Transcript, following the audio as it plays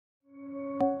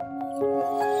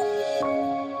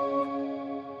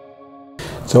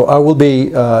So I will be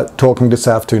talking this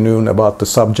afternoon about the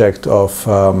subject of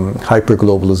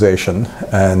hyperglobalization,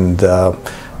 and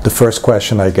the first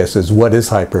question, I guess, is what is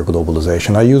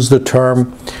hyperglobalization? I use the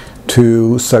term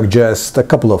to suggest a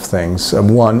couple of things.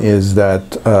 One is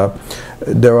that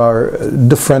there are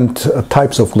different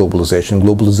types of globalization.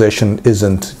 Globalization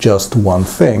isn't just one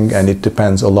thing, and it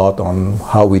depends a lot on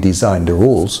how we design the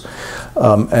rules.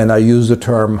 And I use the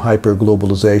term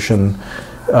hyperglobalization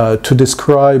to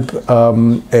describe a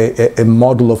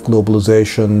model of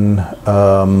globalization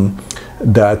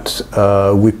that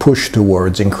we push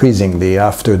towards increasingly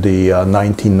after the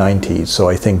 1990s. So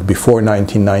I think before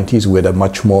 1990s we had a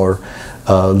much more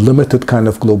limited kind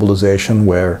of globalization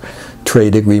where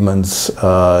trade agreements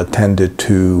tended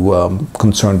to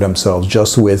concern themselves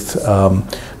just with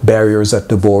barriers at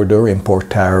the border, import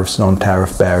tariffs,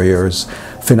 non-tariff barriers.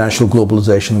 Financial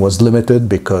globalization was limited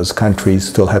because countries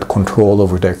still had control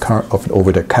over their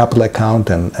capital account,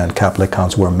 and capital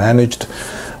accounts were managed.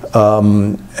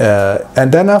 And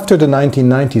then after the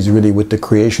 1990s, really with the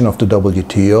creation of the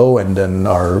WTO and then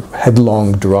our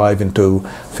headlong drive into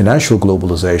financial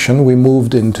globalization, we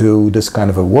moved into this kind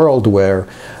of a world where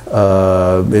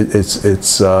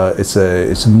it's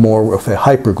more of a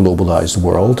hyper-globalized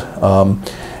world.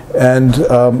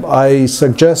 I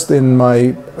suggest in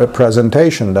my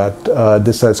presentation that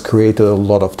this has created a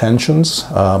lot of tensions,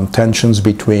 tensions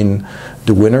between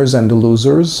the winners and the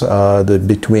losers,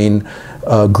 between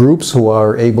groups who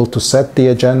are able to set the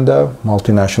agenda,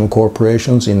 multinational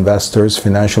corporations, investors,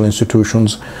 financial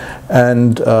institutions,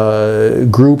 and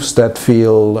groups that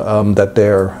feel that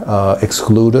they're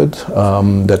excluded,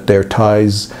 that their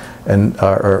ties and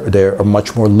they're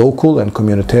much more local and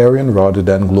communitarian rather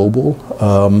than global,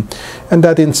 and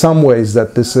that in some ways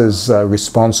that this is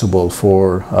responsible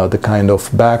for the kind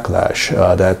of backlash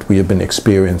that we have been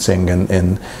experiencing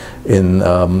in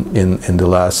the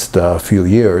last few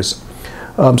years.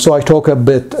 So I talk a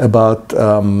bit about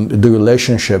the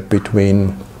relationship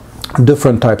between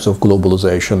different types of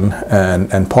globalization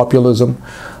and populism.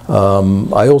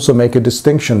 I also make a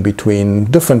distinction between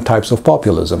different types of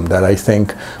populism, that I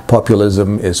think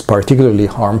populism is particularly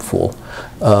harmful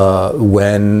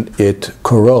when it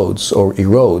corrodes or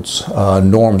erodes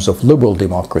norms of liberal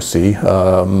democracy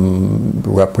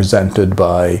represented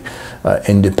by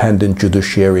independent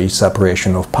judiciary,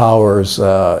 separation of powers,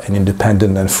 an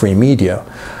independent and free media.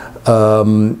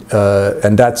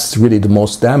 And that's really the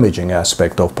most damaging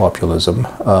aspect of populism.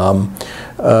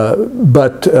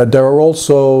 But there are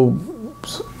also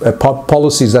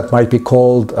policies that might be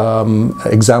called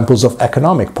examples of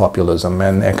economic populism,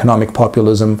 and economic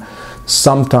populism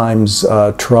sometimes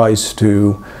tries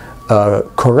to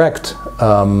correct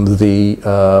the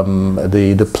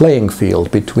playing field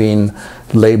between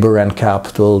labor and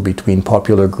capital, between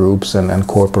popular groups and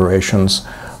corporations.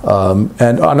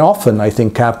 And often I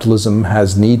think capitalism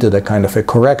has needed a kind of a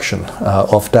correction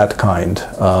of that kind.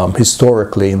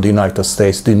 Historically in the United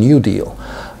States, the New Deal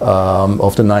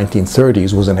of the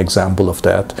 1930s was an example of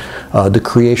that. The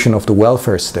creation of the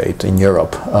welfare state in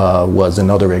Europe was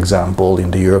another example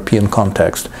in the European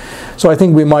context. So I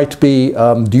think we might be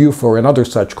due for another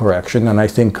such correction, and I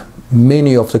think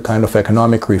many of the kind of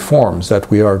economic reforms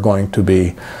that we are going to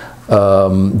be,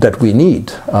 that we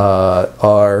need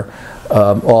are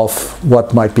of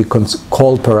what might be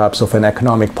called perhaps of an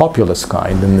economic populist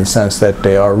kind, in the sense that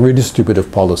they are redistributive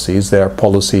policies. They are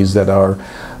policies that are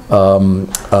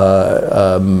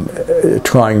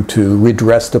trying to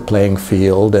redress the playing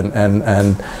field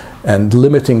and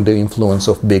limiting the influence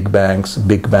of big banks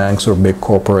or big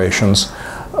corporations.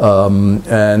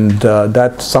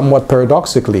 That somewhat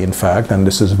paradoxically, in fact, and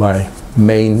this is my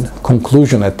main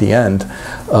conclusion at the end,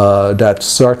 that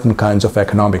certain kinds of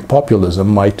economic populism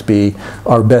might be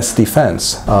our best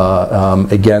defense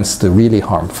against the really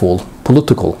harmful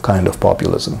political kind of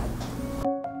populism.